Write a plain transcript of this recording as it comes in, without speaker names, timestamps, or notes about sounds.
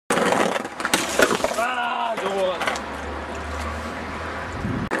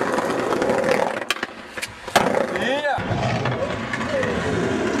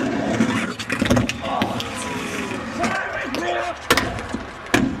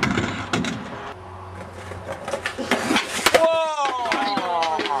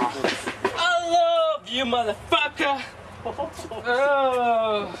Ja.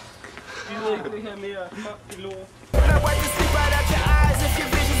 Gider ikke det her mere. Fuck, pilot. Now wipe the sleep right out your eyes if your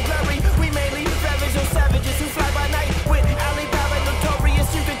vision's blurry. We mainly ravage on savages who fly by night with Alibaba notorious.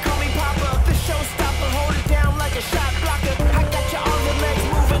 You can call me Papa, the showstopper. Hold it down like a shot blocker. I got your arms and legs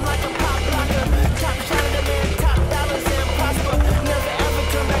moving like a pop blocker. Top shot of the man, top balance and prosper. Never ever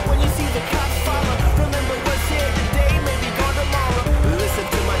turn back when you see the cops follow. Remember what's here today, maybe gone tomorrow. Listen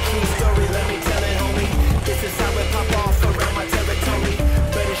to my true story, let me tell it, homie. This is how it pop off around my territory.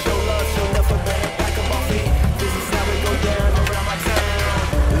 Better show love, show never better back up off me. This is how it go down around my town.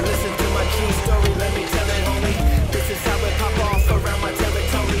 Listen to my true story, let me tell it, homie. This is how it pop off around my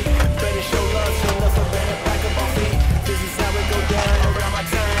territory. Better show love, show never better back up off me. This is how it go down around my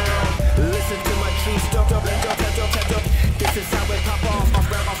town. Listen to my true story, this is how it pop off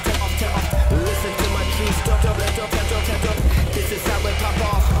around off. Listen to my true story, this is how it pop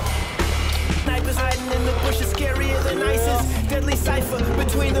off. Snipers hiding in the bushes, scarier than ISIS. Deadly cipher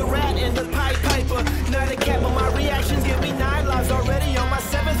between the rat and the Pied Piper. Not a cap on my reactions, give me 9 lives already on my